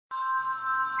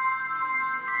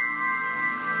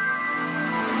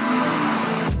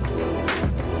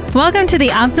Welcome to the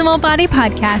Optimal Body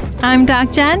Podcast. I'm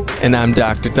Doc Jen. And I'm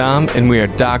Dr. Dom, and we are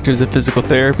doctors of physical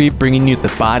therapy, bringing you the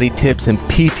body tips and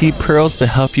PT pearls to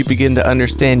help you begin to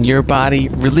understand your body,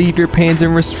 relieve your pains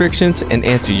and restrictions, and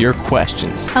answer your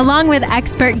questions. Along with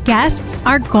expert guests,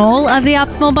 our goal of the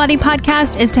Optimal Body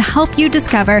Podcast is to help you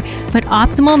discover what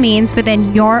optimal means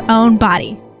within your own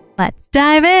body. Let's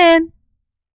dive in.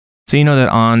 So you know that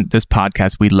on this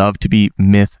podcast, we love to be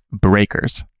myth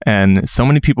breakers. And so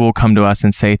many people will come to us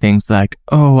and say things like,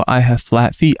 oh, I have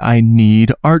flat feet, I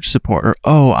need arch support. Or,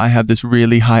 oh, I have this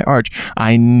really high arch,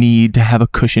 I need to have a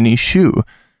cushiony shoe.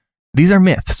 These are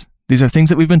myths. These are things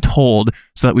that we've been told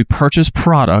so that we purchase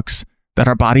products that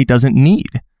our body doesn't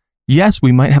need. Yes,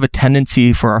 we might have a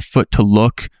tendency for our foot to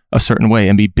look a certain way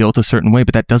and be built a certain way,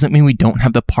 but that doesn't mean we don't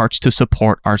have the parts to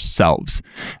support ourselves.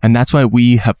 And that's why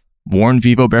we have worn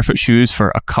Vivo barefoot shoes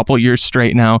for a couple years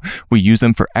straight now. We use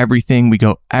them for everything. We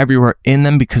go everywhere in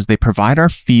them because they provide our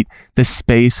feet the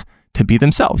space to be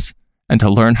themselves and to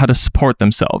learn how to support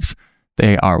themselves.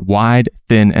 They are wide,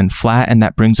 thin, and flat, and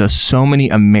that brings us so many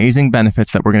amazing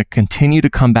benefits that we're going to continue to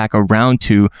come back around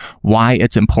to why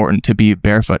it's important to be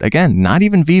barefoot. Again, not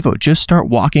even Vivo, just start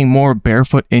walking more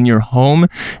barefoot in your home,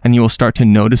 and you will start to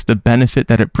notice the benefit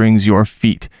that it brings your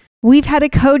feet. We've had a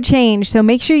code change, so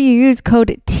make sure you use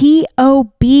code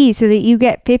TOB so that you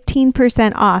get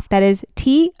 15% off. That is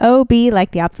TOB,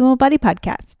 like the Optimal Body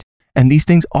Podcast. And these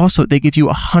things also, they give you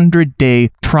a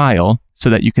 100-day trial so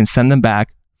that you can send them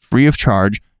back free of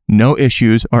charge, no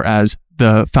issues, or as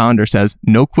the founder says,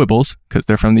 no quibbles, because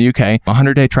they're from the UK.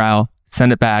 100-day trial,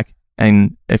 send it back,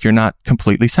 and if you're not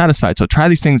completely satisfied. So try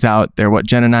these things out. They're what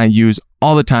Jen and I use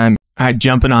all the time. All right,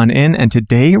 jumping on in, and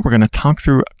today we're going to talk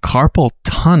through carpal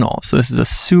tunnel. So this is a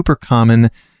super common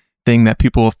thing that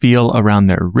people will feel around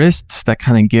their wrists that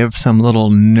kind of give some little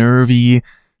nervy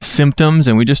symptoms,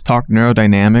 and we just talked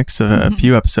neurodynamics a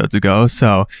few episodes ago,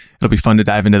 so it'll be fun to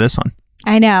dive into this one.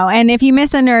 I know, and if you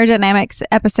missed a neurodynamics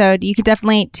episode, you could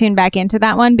definitely tune back into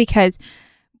that one because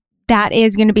that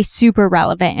is going to be super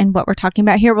relevant in what we're talking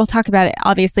about here. We'll talk about it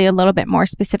obviously a little bit more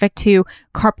specific to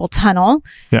carpal tunnel,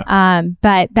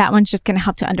 but that one's just going to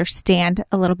help to understand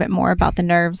a little bit more about the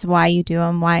nerves, why you do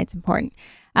them, why it's important.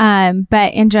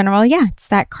 But in general, it's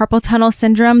that carpal tunnel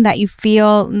syndrome that you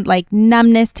feel like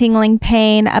numbness, tingling,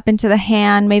 pain up into the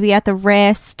hand, maybe at the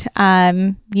wrist.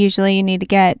 Usually you need to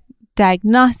get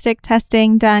diagnostic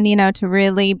testing done, to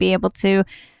really be able to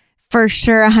for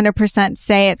sure 100%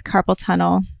 say it's carpal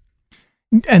tunnel.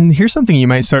 And here's something you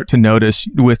might start to notice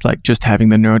with like just having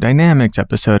the neurodynamics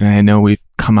episode. And I know we've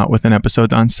come out with an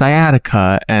episode on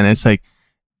sciatica, and it's like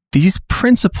these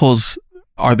principles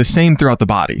are the same throughout the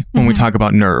body when we talk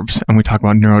about nerves and we talk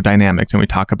about neurodynamics and we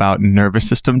talk about nervous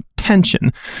system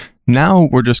tension. Now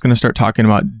we're just going to start talking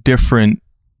about different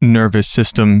nervous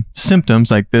system symptoms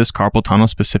like this carpal tunnel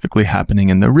specifically happening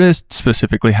in the wrist,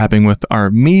 specifically happening with our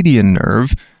median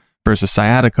nerve versus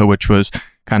sciatica, which was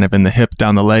kind of in the hip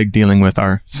down the leg dealing with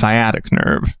our sciatic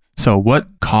nerve. So what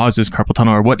causes carpal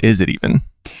tunnel, or what is it even?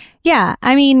 Yeah,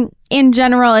 I mean, in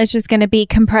general, it's just going to be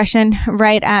compression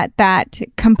right at that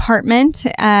compartment,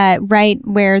 right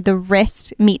where the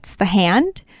wrist meets the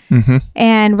hand.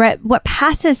 And what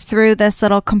passes through this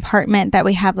little compartment that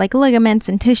we have like ligaments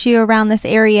and tissue around this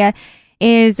area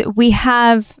is we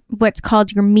have what's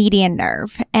called your median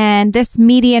nerve. And this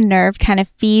median nerve kind of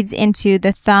feeds into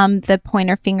the thumb, the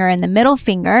pointer finger, and the middle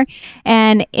finger.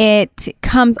 And it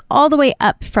comes all the way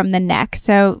up from the neck.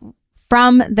 So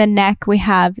from the neck, we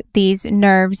have these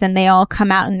nerves, and they all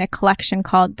come out in a collection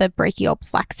called the brachial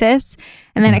plexus.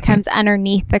 And then it comes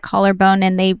underneath the collarbone,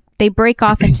 and they break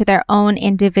off into their own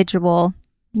individual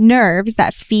nerves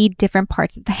that feed different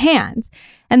parts of the hands.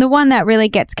 And the one that really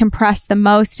gets compressed the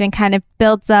most and kind of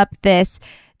builds up this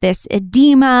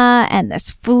edema and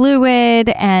this fluid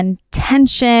and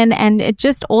tension, and it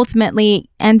just ultimately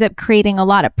ends up creating a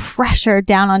lot of pressure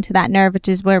down onto that nerve, which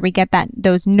is where we get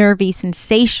those nervy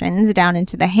sensations down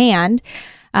into the hand,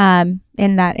 and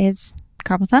that is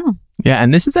carpal tunnel. Yeah,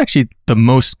 and this is actually the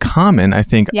most common, I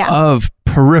think, of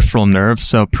peripheral nerves.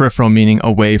 So peripheral meaning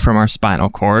away from our spinal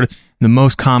cord. The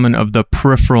most common of the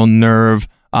peripheral nerve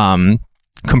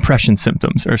compression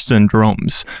symptoms or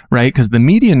syndromes, right? Because the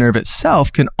median nerve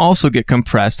itself can also get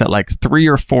compressed at like 3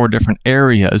 or 4 different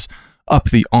areas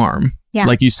up the arm. Yeah.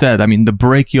 Like you said, I mean, the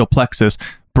brachial plexus,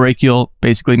 brachial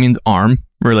basically means arm,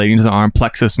 relating to the arm.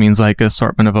 Plexus means like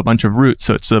assortment of a bunch of roots.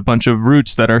 So it's a bunch of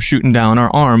roots that are shooting down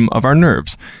our arm of our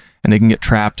nerves, and they can get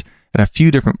trapped at a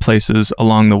few different places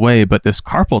along the way. But this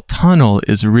carpal tunnel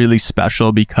is really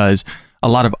special because a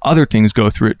lot of other things go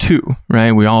through it too,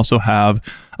 right? We also have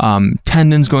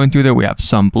tendons going through there. We have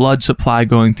some blood supply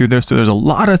going through there. So there's a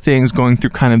lot of things going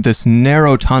through kind of this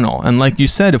narrow tunnel. And like you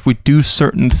said, if we do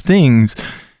certain things,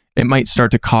 it might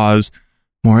start to cause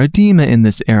more edema in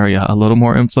this area, a little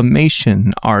more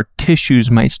inflammation. Our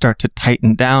tissues might start to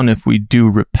tighten down if we do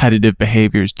repetitive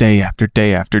behaviors day after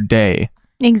day after day.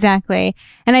 Exactly.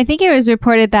 And I think it was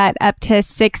reported that up to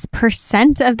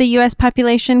 6% of the U.S.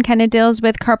 population kind of deals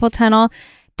with carpal tunnel,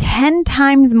 10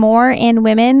 times more in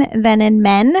women than in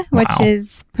men, which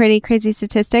is pretty crazy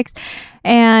statistics.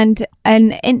 And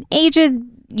in ages,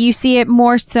 you see it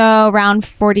more so around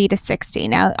 40 to 60.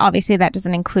 Now, obviously, that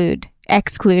doesn't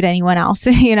exclude anyone else.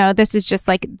 This is just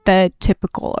like the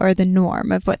typical or the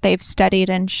norm of what they've studied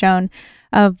and shown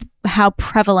of how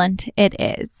prevalent it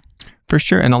is. For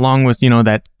sure. And along with,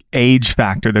 that age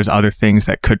factor, there's other things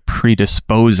that could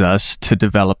predispose us to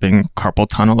developing carpal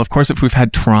tunnel. Of course, if we've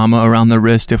had trauma around the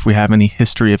wrist, if we have any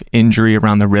history of injury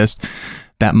around the wrist,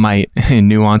 that might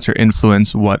nuance or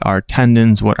influence what our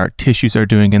tendons, what our tissues are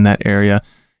doing in that area.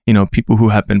 People who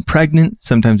have been pregnant,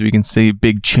 sometimes we can see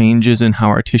big changes in how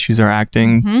our tissues are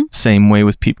acting. Mm-hmm. Same way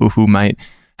with people who might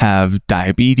have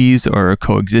diabetes or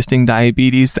coexisting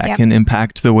diabetes, that can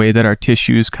impact the way that our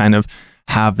tissues kind of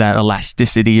have that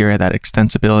elasticity or that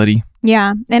extensibility.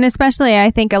 Yeah. And especially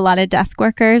I think a lot of desk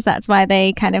workers, that's why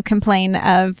they kind of complain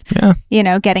of,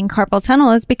 getting carpal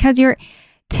tunnel, is because you're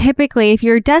typically, if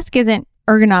your desk isn't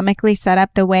ergonomically set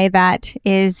up the way that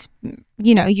is,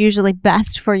 usually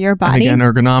best for your body. And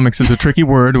again, ergonomics is a tricky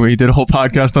word. We did a whole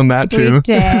podcast on that too. We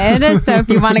did. So if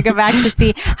you want to go back to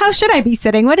see, how should I be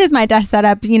sitting? What is my desk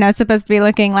setup, supposed to be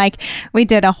looking like? We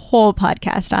did a whole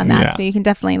podcast on that. Yeah. So you can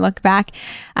definitely look back.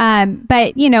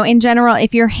 But, in general,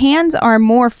 if your hands are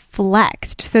more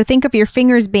flexed, so think of your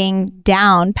fingers being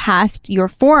down past your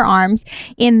forearms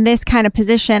in this kind of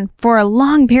position for a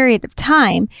long period of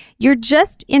time, you're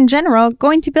just in general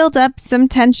going to build up some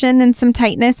tension and some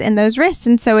tightness in those wrists.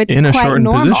 And so it's quite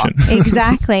normal.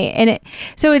 Exactly. And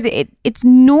it's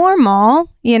normal,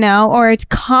 or it's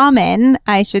common,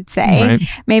 I should say. Right.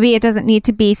 Maybe it doesn't need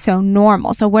to be so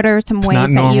normal. So what are some ways that you can start?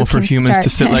 It's not normal for humans to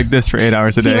sit like this for 8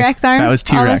 hours a day. T-Rex arms? That was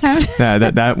T-Rex.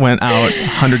 that went out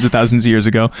hundreds of thousands of years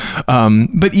ago.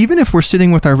 But even if we're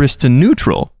sitting with our wrists in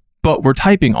neutral, but we're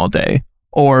typing all day,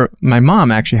 or my mom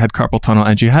actually had carpal tunnel,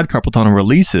 and she had carpal tunnel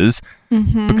releases,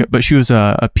 but she was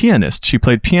a pianist. She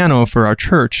played piano for our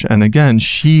church. And again,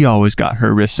 she always got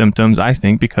her wrist symptoms, I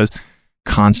think, because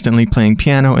constantly playing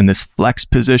piano in this flex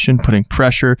position, putting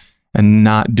pressure and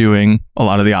not doing a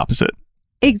lot of the opposite.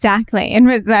 Exactly.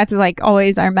 And that's like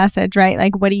always our message, right?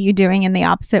 Like, what are you doing in the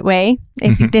opposite way?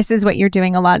 If this is what you're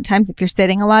doing a lot of times, if you're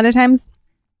sitting a lot of times,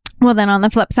 well, then on the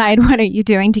flip side, what are you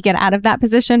doing to get out of that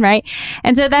position, right?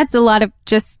 And so that's a lot of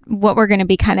just what we're going to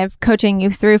be kind of coaching you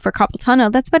through for carpal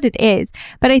tunnel. That's what it is.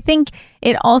 But I think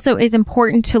it also is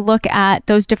important to look at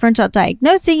those differential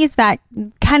diagnoses, that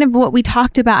kind of what we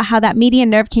talked about, how that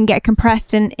median nerve can get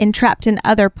compressed and trapped in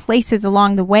other places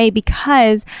along the way,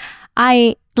 because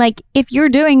if you're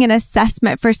doing an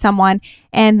assessment for someone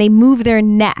and they move their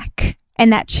neck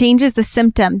and that changes the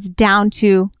symptoms down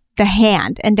to the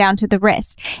hand and down to the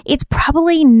wrist, it's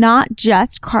probably not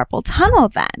just carpal tunnel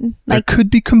then. There could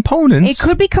be components. It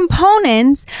could be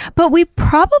components, but we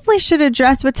probably should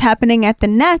address what's happening at the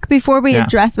neck before we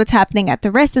address what's happening at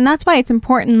the wrist. And that's why it's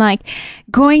important, like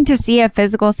going to see a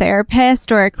physical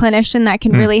therapist or a clinician that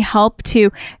can really help to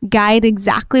guide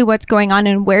exactly what's going on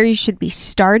and where you should be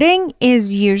starting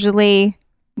is usually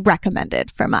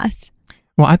recommended from us.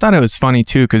 Well, I thought it was funny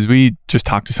too, because we just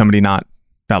talked to somebody not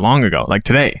that long ago, like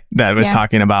today, that was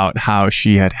talking about how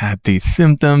she had these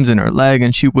symptoms in her leg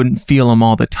and she wouldn't feel them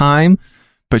all the time,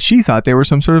 but she thought they were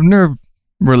some sort of nerve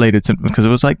related symptoms because it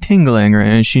was like tingling,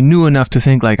 and she knew enough to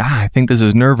think like, I think this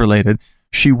is nerve related.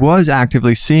 She was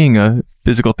actively seeing a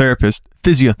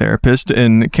physiotherapist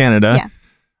in Canada. Yeah.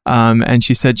 And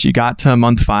she said she got to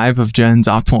month 5 of Jen's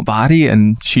optimal body,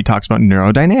 and she talks about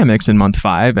neurodynamics in month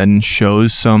 5 and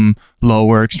shows some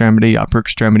lower extremity, upper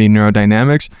extremity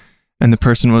neurodynamics. And the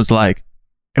person was like,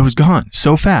 it was gone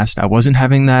so fast. I wasn't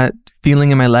having that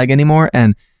feeling in my leg anymore.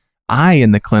 And I,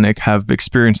 in the clinic, have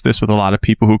experienced this with a lot of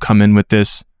people who come in with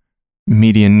this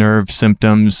median nerve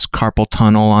symptoms, carpal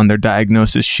tunnel on their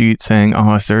diagnosis sheet saying,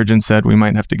 a surgeon said we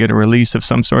might have to get a release of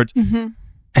some sort. Mm-hmm.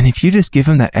 And if you just give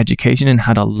them that education and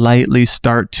how to lightly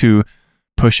start to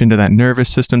push into that nervous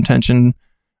system tension,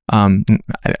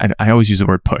 I always use the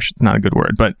word push. It's not a good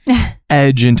word, but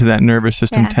edge into that nervous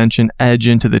system tension, edge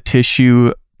into the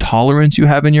tissue tolerance you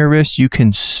have in your wrist, you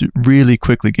can really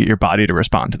quickly get your body to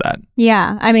respond to that.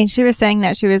 Yeah. I mean, she was saying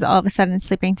that she was all of a sudden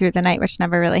sleeping through the night, which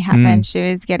never really happened. She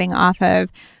was getting off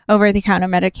of over-the-counter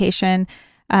medication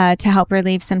to help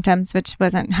relieve symptoms, which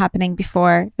wasn't happening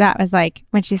before. That was like,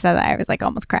 when she said that, I was like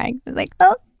almost crying. I was like,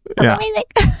 oh, that's amazing.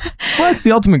 Well, it's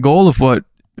the ultimate goal of what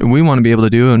we want to be able to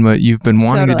do, and what you've been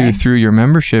wanting to do through your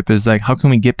membership is like, how can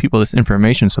we get people this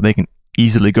information so they can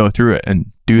easily go through it and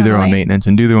do their own maintenance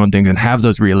and do their own things and have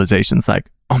those realizations like,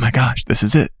 oh my gosh, this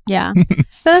is it. Yeah. So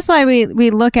that's why we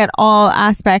look at all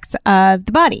aspects of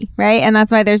the body, right? And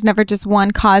that's why there's never just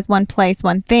one cause, one place,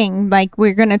 one thing. Like,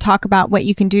 we're going to talk about what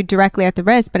you can do directly at the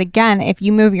wrist. But again, if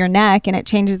you move your neck and it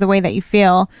changes the way that you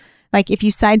feel, like if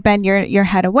you side bend your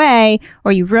head away,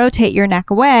 or you rotate your neck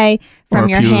away from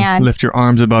your hand, lift your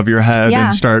arms above your head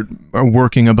and start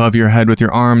working above your head with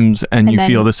your arms, and you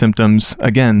feel the symptoms,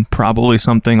 again, probably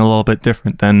something a little bit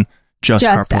different than just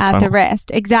carpal tunnel. The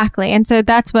wrist. Exactly. And so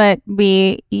that's what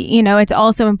it's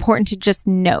also important to just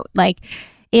note, like,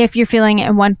 if you're feeling it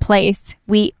in one place,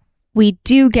 we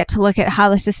do get to look at how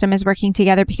the system is working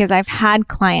together, because I've had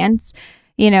clients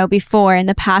before in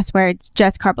the past where it's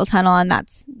just carpal tunnel, and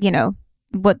that's,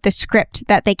 what the script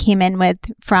that they came in with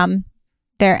from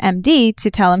their MD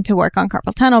to tell them to work on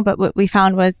carpal tunnel. But what we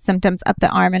found was symptoms up the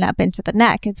arm and up into the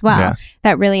neck as well.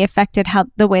 That really affected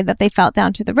the way that they felt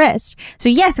down to the wrist. So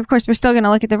yes, of course, we're still going to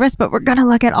look at the wrist, but we're going to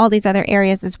look at all these other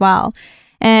areas as well.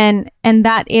 And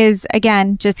that is,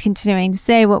 again, just continuing to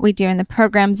say what we do in the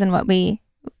programs, and what we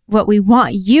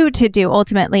want you to do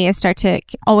ultimately is start to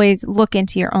always look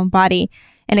into your own body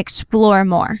and explore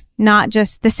more, not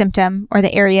just the symptom or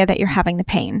the area that you're having the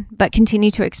pain, but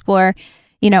continue to explore,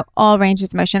 all ranges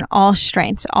of motion, all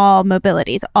strengths, all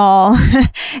mobilities,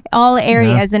 all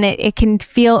areas. And it can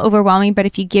feel overwhelming, but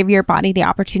if you give your body the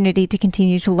opportunity to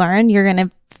continue to learn, you're going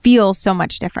to feel so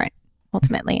much different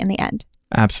ultimately in the end.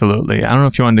 Absolutely. I don't know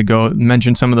if you wanted to go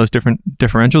mention some of those different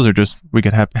differentials, or just we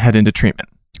could head into treatment.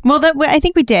 Well, I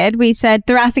think we did. We said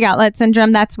thoracic outlet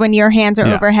syndrome. That's when your hands are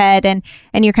overhead and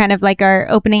you're kind of like are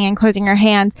opening and closing your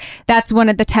hands. That's one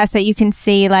of the tests that you can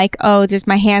see, like, oh, does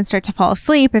my hand start to fall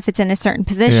asleep if it's in a certain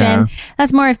position? Yeah.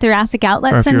 That's more of thoracic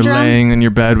outlet syndrome. Or if you're laying in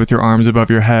your bed with your arms above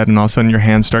your head and all of a sudden your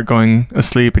hands start going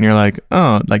asleep and you're like,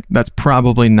 oh, like that's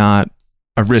probably not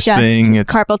a wrist just thing. It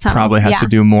carpal tunnel. Probably has to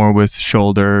do more with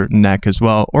shoulder, neck as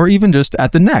well, or even just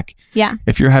at the neck. Yeah.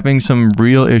 If you're having some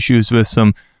real issues with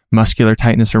some muscular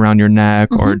tightness around your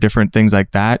neck or different things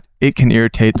like that, it can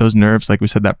irritate those nerves, like we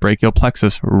said, that brachial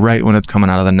plexus, right when it's coming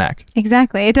out of the neck.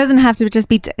 Exactly. It doesn't have to just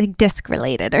be disc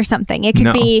related or something. It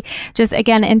could be just,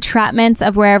 again, entrapments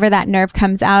of wherever that nerve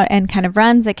comes out and kind of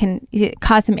runs. It can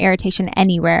cause some irritation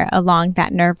anywhere along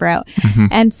that nerve route.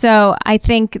 And so I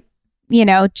think,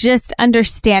 just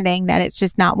understanding that it's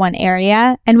just not one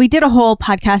area. And we did a whole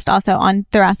podcast also on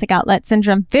thoracic outlet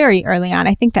syndrome very early on.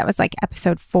 I think that was like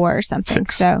episode 4 or something.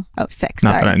 6. So, 6.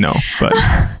 Not that I know, but.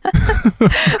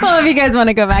 Well, if you guys want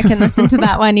to go back and listen to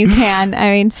that one, you can.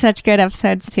 I mean, such good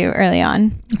episodes too early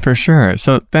on. For sure.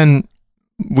 So then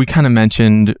we kind of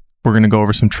mentioned we're going to go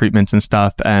over some treatments and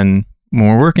stuff. And when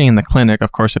we're working in the clinic,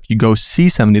 of course, if you go see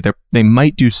somebody, they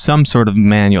might do some sort of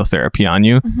manual therapy on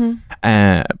you.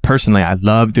 Personally, I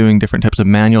love doing different types of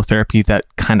manual therapy that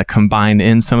kind of combine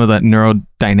in some of that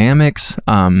neurodynamics.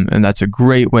 And that's a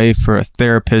great way for a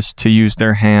therapist to use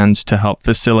their hands to help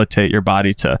facilitate your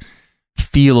body to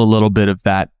feel a little bit of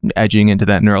that edging into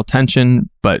that neural tension,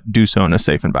 but do so in a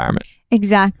safe environment.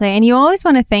 Exactly. And you always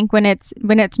want to think when it's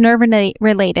nerve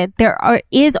related,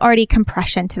 is already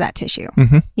compression to that tissue,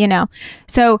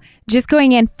 So just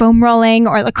going in foam rolling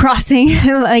or lacrossing,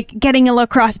 like getting a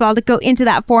lacrosse ball to go into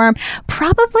that forearm,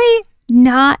 probably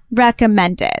not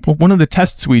recommended. Well, one of the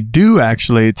tests we do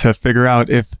actually to figure out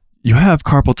if you have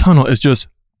carpal tunnel is just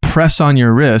press on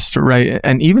your wrist, right?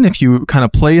 And even if you kind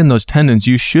of play in those tendons,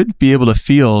 you should be able to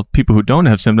feel, people who don't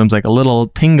have symptoms, like a little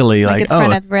tingly, like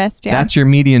front of the wrist, that's your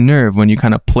median nerve. When you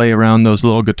kind of play around those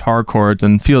little guitar chords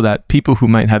and feel that, people who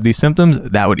might have these symptoms,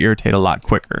 that would irritate a lot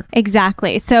quicker.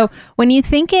 Exactly. So when you're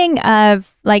thinking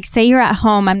of, like, say you're at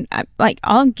home, I'm like,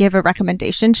 I'll give a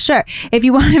recommendation. Sure. If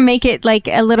you want to make it like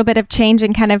a little bit of change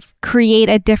and kind of create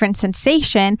a different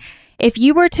sensation, if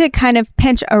you were to kind of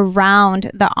pinch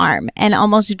around the arm and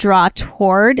almost draw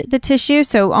toward the tissue,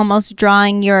 so almost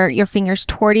drawing your fingers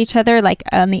toward each other, like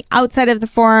on the outside of the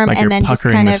forearm, like and then just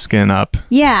kind of the skin up.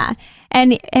 Yeah.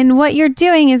 And what you're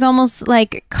doing is almost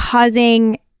like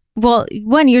causing, well,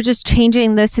 one, you're just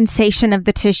changing the sensation of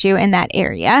the tissue in that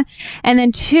area. And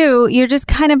then 2, you're just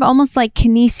kind of almost like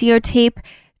kinesiotape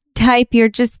type. You're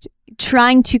just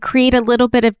trying to create a little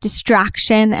bit of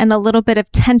distraction and a little bit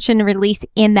of tension release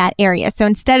in that area. So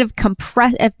instead of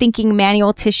thinking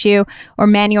manual tissue or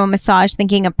manual massage,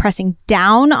 thinking of pressing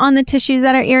down on the tissues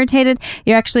that are irritated,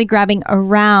 you're actually grabbing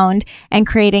around and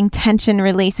creating tension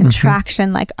release and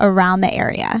traction like around the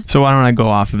area. So why don't I go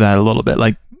off of that a little bit?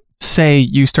 Like, say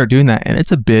you start doing that and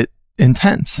it's a bit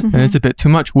intense and it's a bit too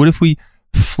much. What if we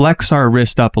flex our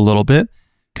wrist up a little bit?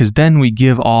 Because then we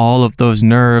give all of those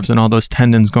nerves and all those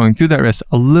tendons going through that wrist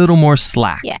a little more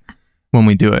slack when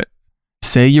we do it.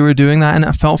 Say you were doing that and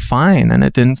it felt fine and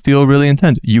it didn't feel really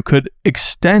intense. You could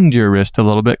extend your wrist a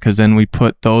little bit because then we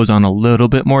put those on a little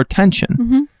bit more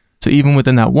tension. So even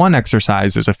within that one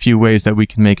exercise, there's a few ways that we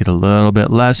can make it a little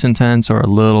bit less intense or a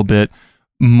little bit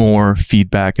more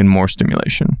feedback and more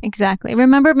stimulation. Exactly.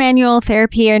 Remember, manual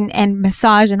therapy and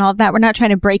massage and all of that, we're not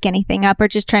trying to break anything up. We're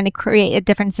just trying to create a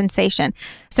different sensation.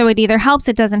 So it either helps,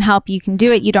 it doesn't help. You can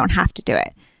do it. You don't have to do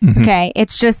it. Okay.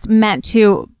 It's just meant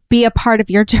to be a part of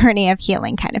your journey of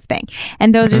healing kind of thing.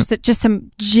 And those are just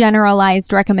some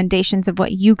generalized recommendations of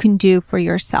what you can do for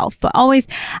yourself. But always,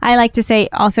 I like to say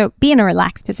also be in a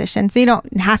relaxed position. So you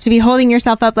don't have to be holding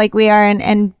yourself up like we are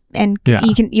and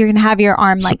you're gonna have your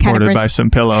arm like supported kind of by some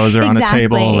pillows or on a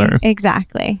table or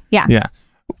yeah.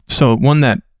 So one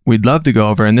that we'd love to go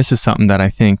over, and this is something that I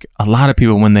think a lot of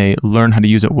people, when they learn how to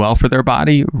use it well for their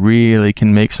body, really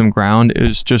can make some ground,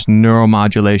 is just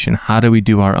neuromodulation. How do we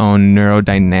do our own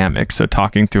neurodynamics? So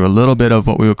talking through a little bit of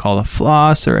what we would call a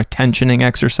floss or a tensioning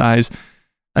exercise.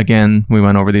 Again, we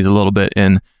went over these a little bit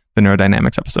in the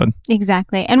neurodynamics episode.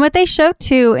 Exactly. And what they showed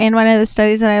too in one of the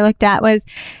studies that I looked at was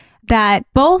that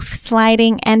both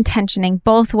sliding and tensioning,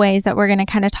 both ways that we're going to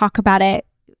kind of talk about it,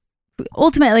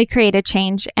 ultimately create a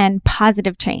change and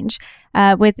positive change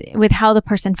with how the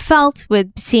person felt,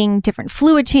 with seeing different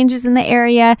fluid changes in the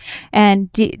area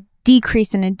and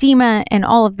decrease in edema and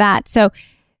all of that. So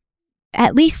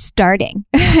at least starting,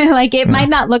 like it might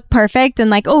not look perfect and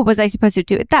like, oh, was I supposed to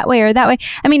do it that way or that way?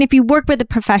 I mean, if you work with a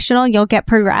professional, you'll get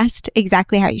progressed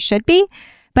exactly how you should be.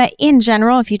 But in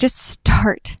general, if you just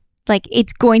start, like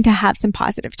it's going to have some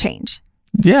positive change.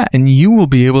 Yeah, and you will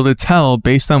be able to tell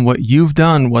based on what you've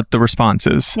done what the response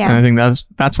is. Yeah. And I think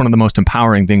that's one of the most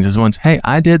empowering things is once, hey,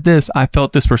 I did this, I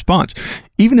felt this response.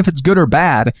 Even if it's good or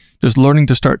bad, just learning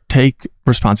to take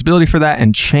responsibility for that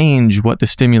and change what the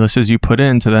stimulus is you put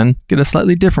in to then get a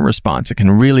slightly different response. It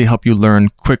can really help you learn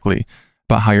quickly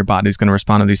about how your body's going to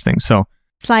respond to these things. So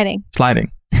sliding.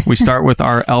 We start with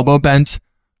our elbow bent,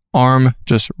 arm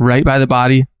just right by the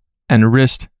body, and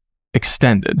wrist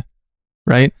extended,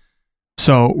 right?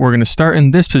 So we're going to start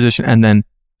in this position and then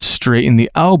straighten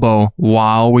the elbow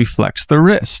while we flex the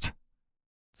wrist.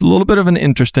 It's a little bit of an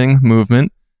interesting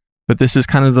movement, but this is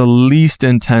kind of the least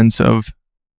intense of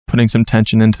putting some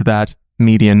tension into that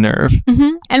median nerve.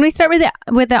 And we start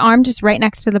with the arm just right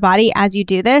next to the body as you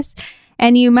do this.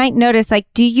 And you might notice, like,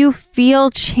 do you feel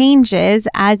changes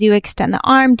as you extend the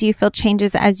arm? Do you feel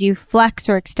changes as you flex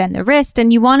or extend the wrist?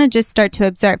 And you want to just start to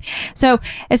observe. So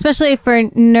especially for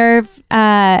nerve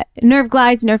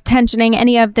glides, nerve tensioning,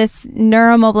 any of this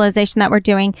neuromobilization that we're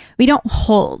doing, we don't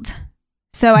hold.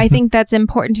 So I think that's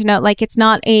important to note. Like, it's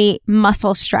not a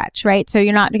muscle stretch, right? So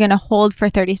you're not going to hold for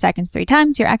 30 seconds 3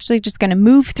 times. You're actually just going to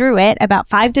move through it about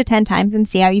 5 to 10 times and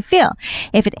see how you feel.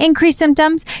 If it increased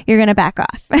symptoms, you're going to back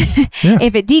off.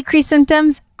 If it decreased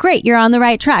symptoms, great, you're on the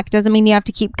right track. Doesn't mean you have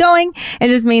to keep going. It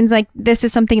just means like this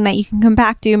is something that you can come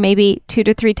back to maybe 2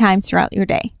 to 3 times throughout your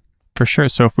day. For sure.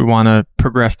 So if we want to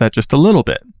progress that just a little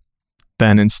bit,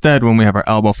 then instead, when we have our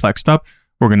elbow flexed up,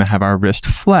 we're going to have our wrist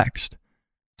flexed.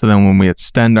 So then when we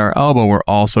extend our elbow, we're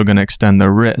also going to extend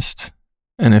the wrist.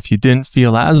 And if you didn't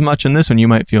feel as much in this one, you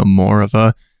might feel more of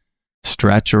a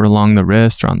stretch or along the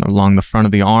wrist or along the front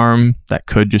of the arm. That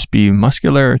could just be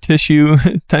muscular tissue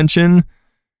tension.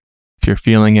 If you're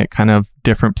feeling it kind of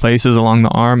different places along the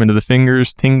arm, into the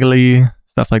fingers, tingly,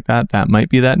 stuff like that, that might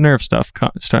be that nerve stuff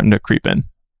starting to creep in.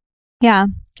 Yeah.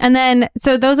 And then,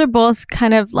 so those are both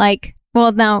kind of like,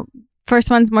 well, now,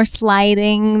 first one's more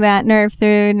sliding that nerve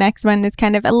through. Next one is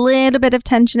kind of a little bit of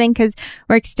tensioning because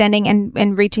we're extending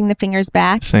and reaching the fingers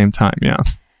back. Same time, yeah.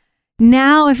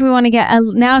 Now, if we want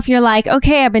to now if you're like,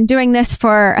 okay, I've been doing this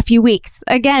for a few weeks.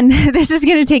 Again, this is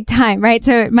going to take time, right?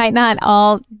 So it might not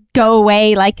all go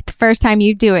away like the first time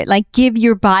you do it. Like, give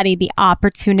your body the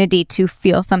opportunity to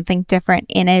feel something different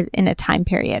in a time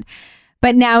period.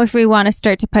 But now if we want to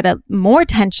start to put more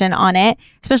tension on it,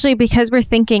 especially because we're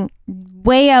thinking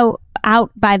way out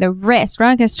by the wrist, we're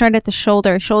not going to start at the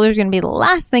shoulder. Shoulder is going to be the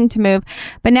last thing to move.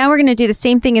 But now we're going to do the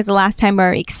same thing as the last time,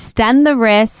 where we extend the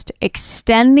wrist,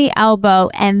 extend the elbow,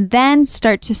 and then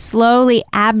start to slowly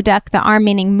abduct the arm,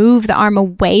 meaning move the arm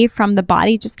away from the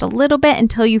body just a little bit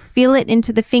until you feel it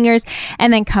into the fingers,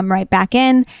 and then come right back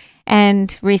in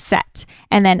and reset.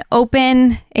 And then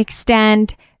open,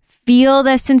 extend, feel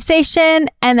the sensation,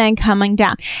 and then coming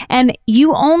down. And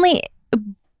you only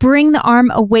bring the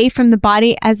arm away from the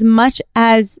body as much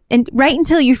as, and right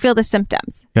until you feel the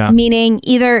symptoms. Yeah. Meaning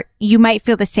either you might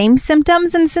feel the same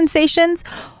symptoms and sensations,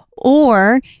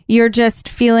 or you're just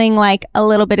feeling like a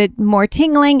little bit more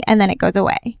tingling and then it goes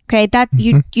away. Okay. That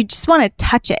you just want to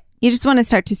touch it. You just want to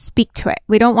start to speak to it.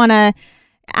 We don't want to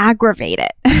aggravate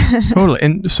it. Totally.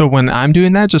 And so when I'm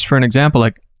doing that, just for an example,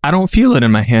 like I don't feel it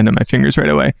in my hand and my fingers right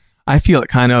away. I feel it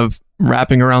kind of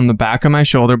wrapping around the back of my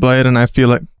shoulder blade, and I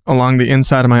feel it along the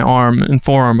inside of my arm and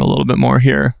forearm a little bit more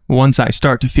here once I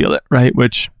start to feel it, right?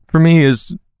 Which for me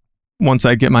is once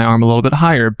I get my arm a little bit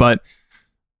higher, but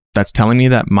that's telling me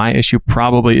that my issue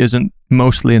probably isn't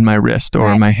mostly in my wrist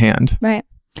or my hand. Right.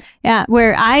 Yeah.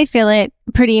 Where I feel it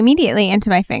pretty immediately into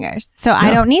my fingers. So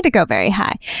I don't need to go very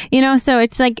high, so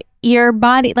it's like your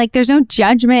body, like there's no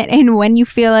judgment in when you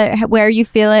feel it, where you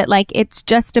feel it. Like it's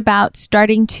just about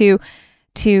starting to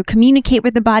communicate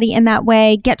with the body in that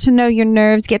way, get to know your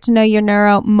nerves, get to know your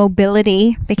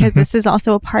neuromobility, because this is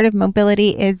also a part of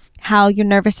mobility, is how your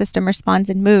nervous system responds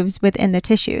and moves within the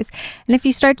tissues. And if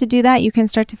you start to do that, you can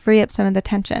start to free up some of the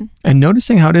tension. And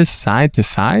noticing how it is side to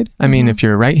side. I mean, if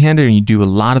you're right-handed and you do a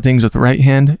lot of things with the right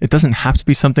hand, it doesn't have to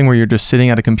be something where you're just sitting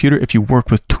at a computer. If you work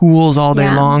with tools all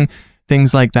day long,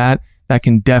 things like that, that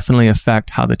can definitely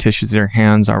affect how the tissues of your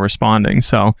hands are responding.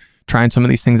 So trying some of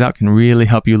these things out can really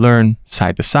help you learn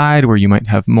side to side, where you might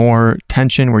have more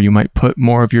tension, where you might put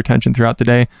more of your tension throughout the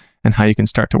day, and how you can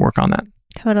start to work on that.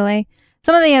 Totally.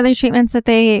 Some of the other treatments that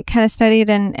they kind of studied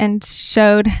and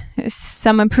showed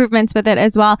some improvements with it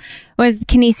as well was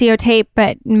kinesio tape.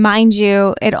 But mind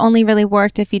you, it only really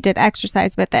worked if you did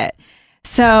exercise with it.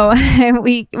 So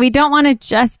we don't want to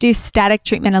just do static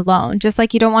treatment alone, just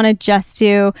like you don't want to just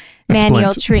do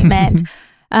manual treatment.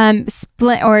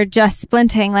 Splint or just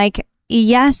splinting. Like,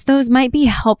 yes, those might be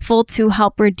helpful to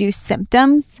help reduce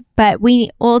symptoms, but we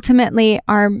ultimately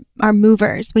are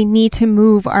movers. We need to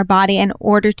move our body in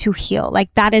order to heal.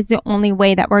 Like that is the only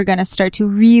way that we're going to start to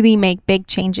really make big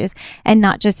changes and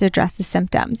not just address the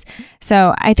symptoms.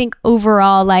 So I think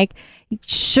overall, like,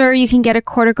 sure, you can get a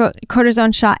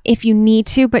cortisone shot if you need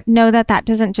to, but know that that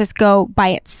doesn't just go by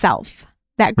itself.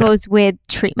 That goes with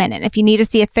treatment. And if you need to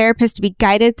see a therapist to be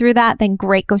guided through that, then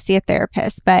great, go see a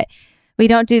therapist. But we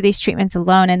don't do these treatments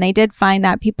alone. And they did find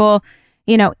that people,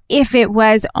 if it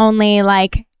was only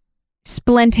like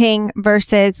splinting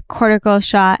versus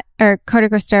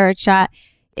corticosteroid shot,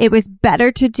 it was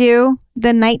better to do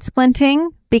the night splinting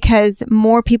because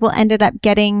more people ended up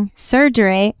getting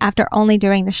surgery after only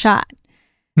doing the shot.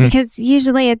 Because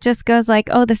usually it just goes like,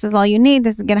 oh, this is all you need.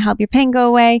 This is going to help your pain go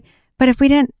away. But if we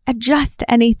didn't adjust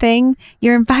anything,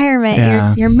 your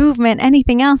environment, your movement,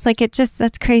 anything else, like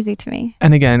that's crazy to me.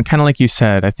 And again, kind of like you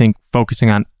said, I think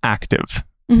focusing on active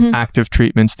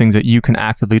treatments, things that you can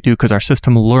actively do, because our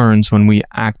system learns when we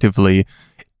actively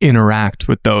interact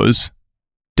with those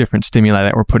different stimuli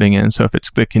that we're putting in. So if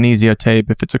it's the kinesio tape,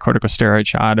 if it's a corticosteroid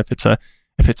shot, if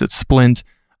it's a splint,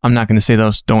 I'm not going to say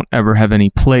those don't ever have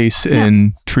any place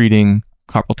in treating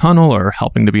carpal tunnel or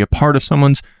helping to be a part of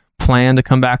someone's plan to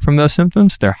come back from those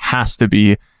symptoms. There has to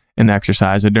be an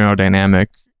exercise, a neurodynamic,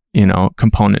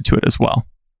 component to it as well.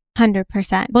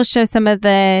 100%. We'll show some of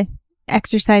the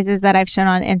exercises that I've shown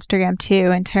on Instagram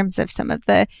too, in terms of some of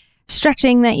the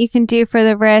stretching that you can do for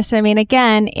the wrist. I mean,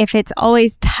 again, if it's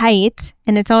always tight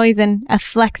and it's always in a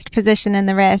flexed position in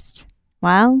the wrist,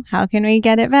 well, how can we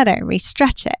get it better? We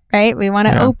stretch it, right? We want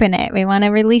to open it. We want to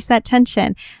release that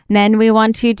tension. And then we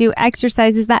want to do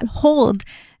exercises that hold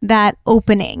that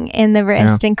opening in the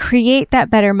wrist and create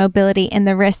that better mobility in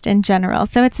the wrist in general.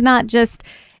 So it's not just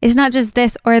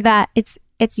this or that.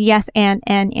 It's yes and.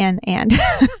 Yeah,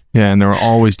 and there are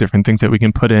always different things that we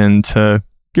can put in to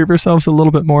give ourselves a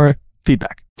little bit more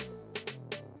feedback.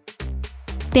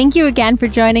 Thank you again for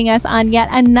joining us on yet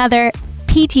another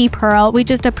PT Pearl. We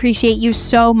just appreciate you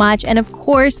so much. And of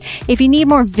course, if you need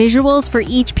more visuals for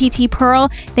each PT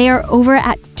Pearl, they are over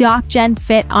at DocGen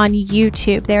Fit on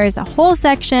YouTube. There is a whole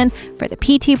section for the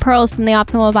PT Pearls from the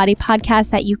Optimal Body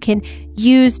podcast that you can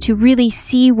use to really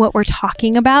see what we're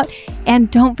talking about. And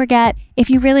don't forget, if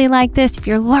you really like this, if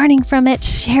you're learning from it,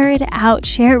 share it out,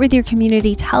 share it with your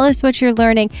community. Tell us what you're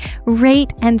learning.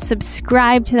 Rate and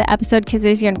subscribe to the episode because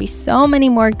there's going to be so many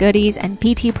more goodies and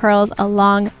PT pearls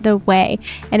along the way.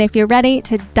 And if you're ready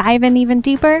to dive in even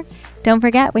deeper, don't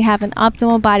forget, we have an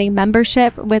Optimal Body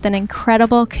membership with an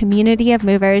incredible community of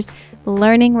movers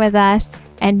learning with us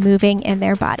and moving in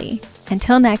their body.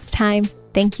 Until next time,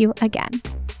 thank you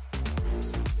again.